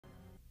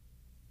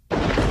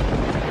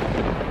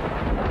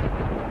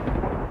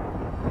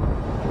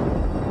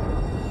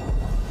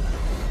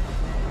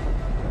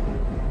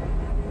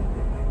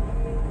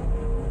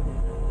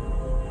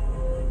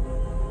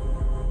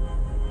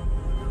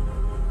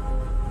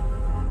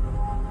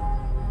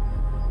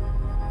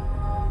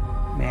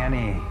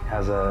Danny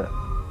has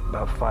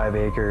about 5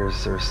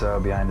 acres or so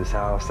behind his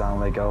house down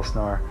Lake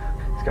Elsinore.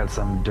 He's got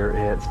some dirt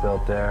hits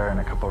built there and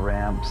a couple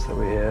ramps that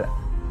we hit.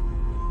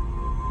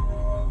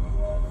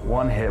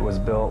 One hit was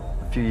built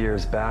a few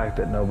years back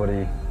that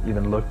nobody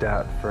even looked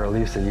at for at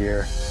least a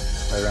year,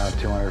 right around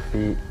 200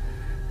 feet.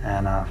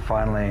 And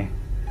finally,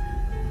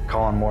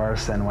 Colin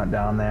Morrison went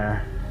down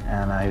there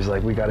and he was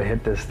like, we gotta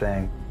hit this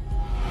thing.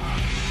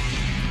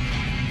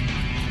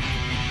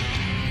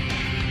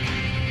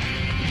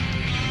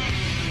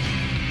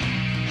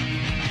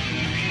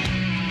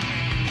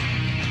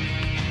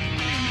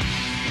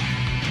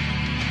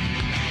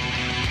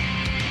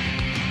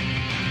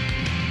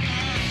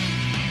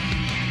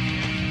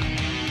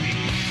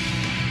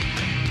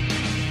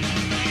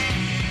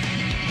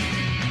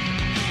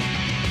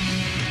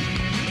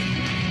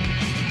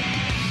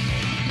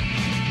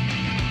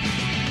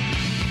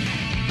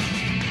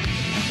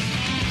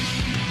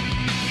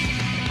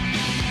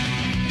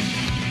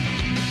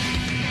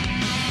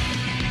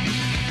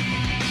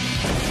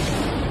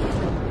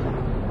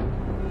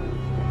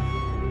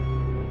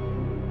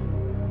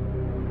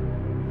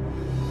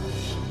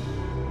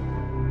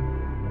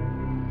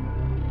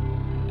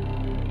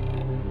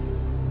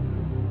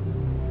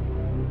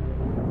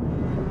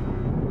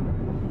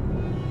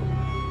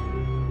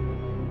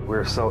 We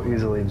were so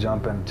easily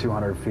jumping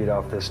 200 feet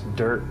off this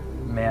dirt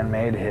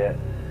man-made hit,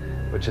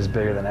 which is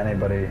bigger than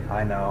anybody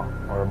I know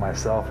or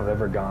myself have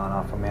ever gone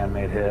off a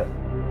man-made hit.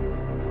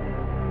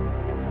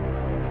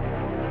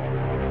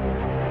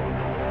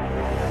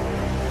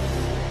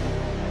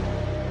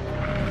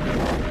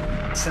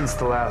 Since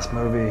the last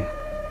movie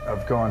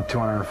of going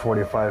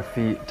 245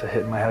 feet to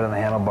hitting my head on the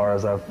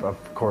handlebars, I've of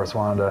course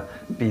wanted to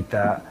beat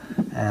that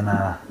and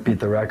beat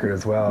the record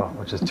as well,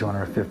 which is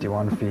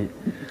 251 feet.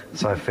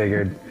 So I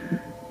figured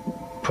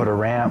put a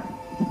ramp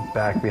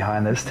back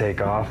behind this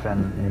takeoff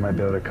and you might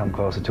be able to come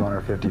close to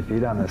 250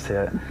 feet on this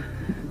hit.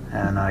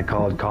 And I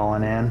called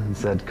Colin in and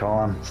said,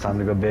 Colin, it's time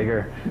to go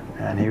bigger.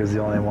 And he was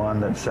the only one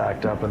that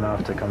sacked up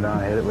enough to come down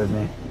and hit it with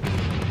me.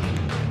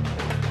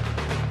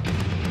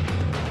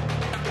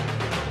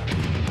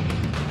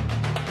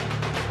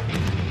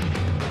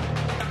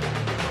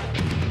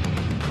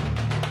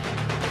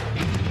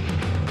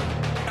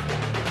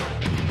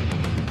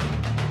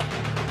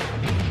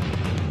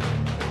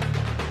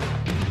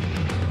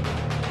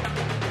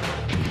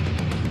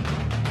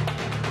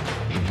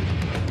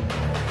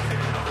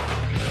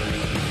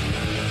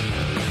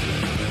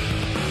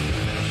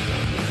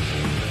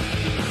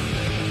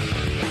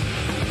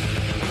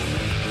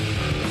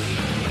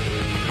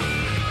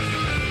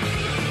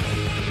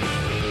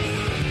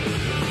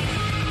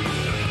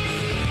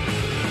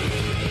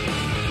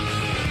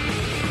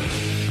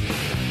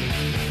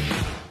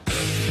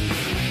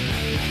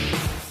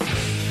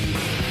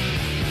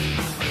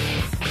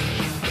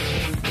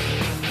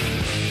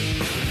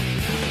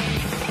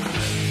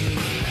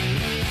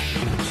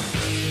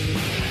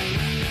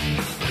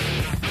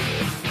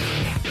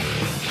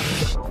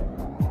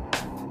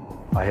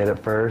 I hit it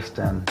first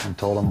and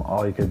told him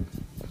all you could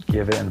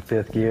give it in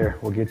 5th gear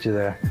will get you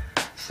there.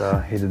 So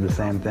he did the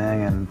same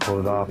thing and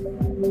pulled it off.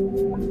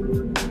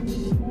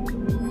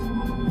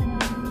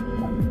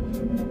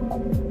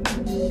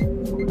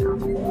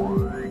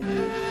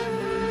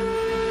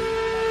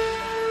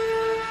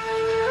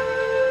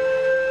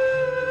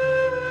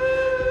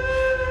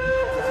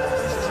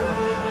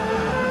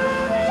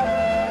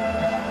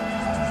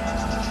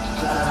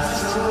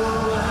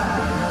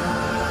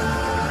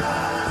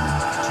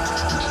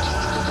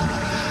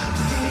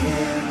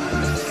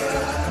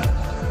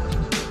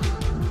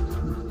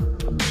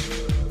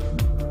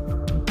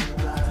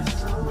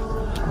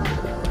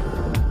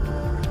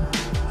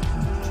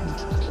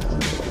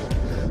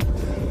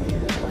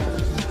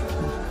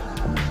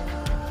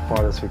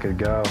 Farthest we could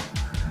go,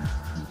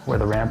 where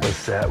the ramp was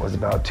set, was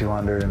about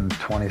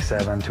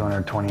 227,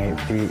 228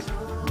 feet,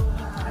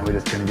 and we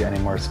just couldn't get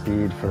any more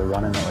speed for the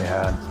running that we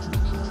had.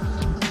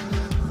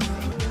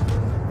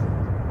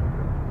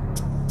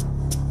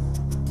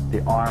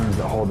 The arms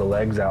that hold the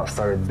legs out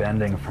started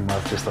bending from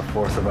us, just the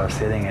force of us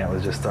hitting it. It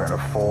was just starting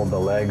to fold the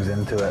legs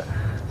into it.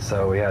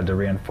 So we had to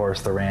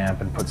reinforce the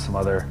ramp and put some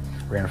other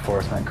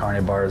reinforcement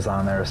carny bars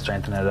on there to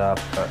strengthen it up.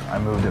 But I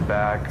moved it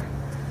back,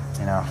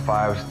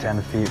 5 to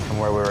 10 feet from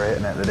where we were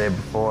hitting it the day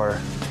before,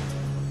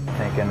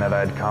 thinking that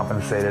I'd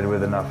compensated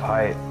with enough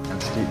height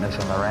and steepness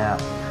on the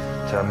ramp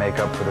to make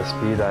up for the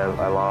speed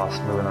I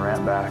lost moving the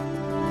ramp back.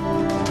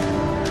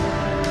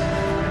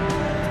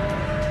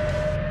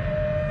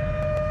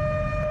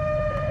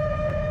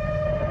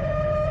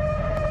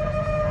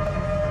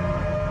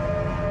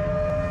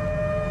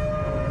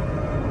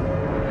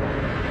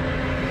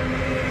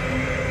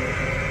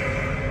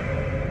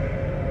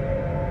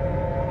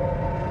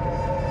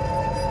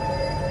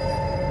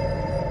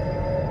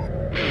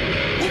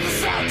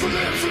 To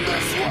live in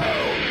this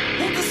world,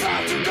 who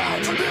decide to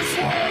die to this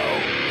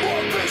world?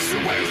 More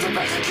patient ways of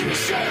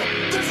execution.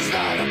 This is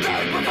not a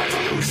time of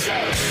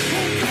resolution.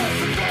 Who cares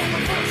if they're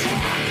the first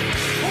one?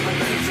 All the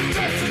names and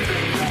deaths has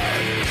been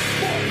read.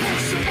 More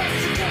patient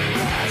ways to get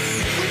rest.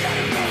 We got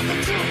another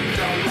to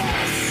the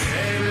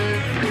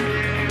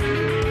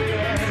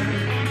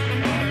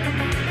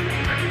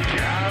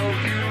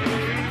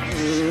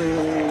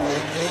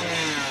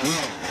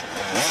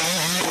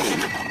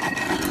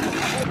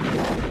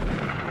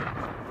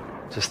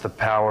Just the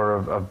power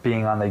of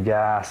being on the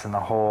gas and the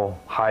whole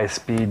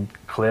high-speed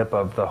clip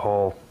of the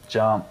whole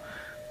jump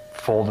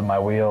folded my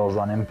wheels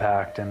on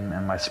impact,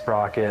 and my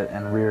sprocket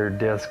and rear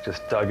disc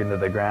just dug into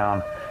the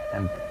ground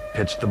and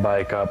pitched the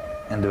bike up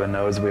into a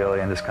nose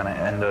wheelie and just kind of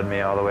ended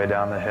me all the way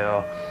down the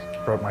hill.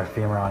 Broke my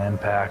femur on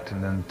impact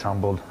and then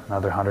tumbled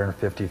another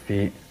 150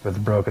 feet with a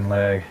broken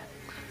leg.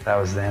 That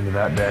was the end of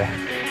that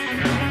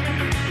day.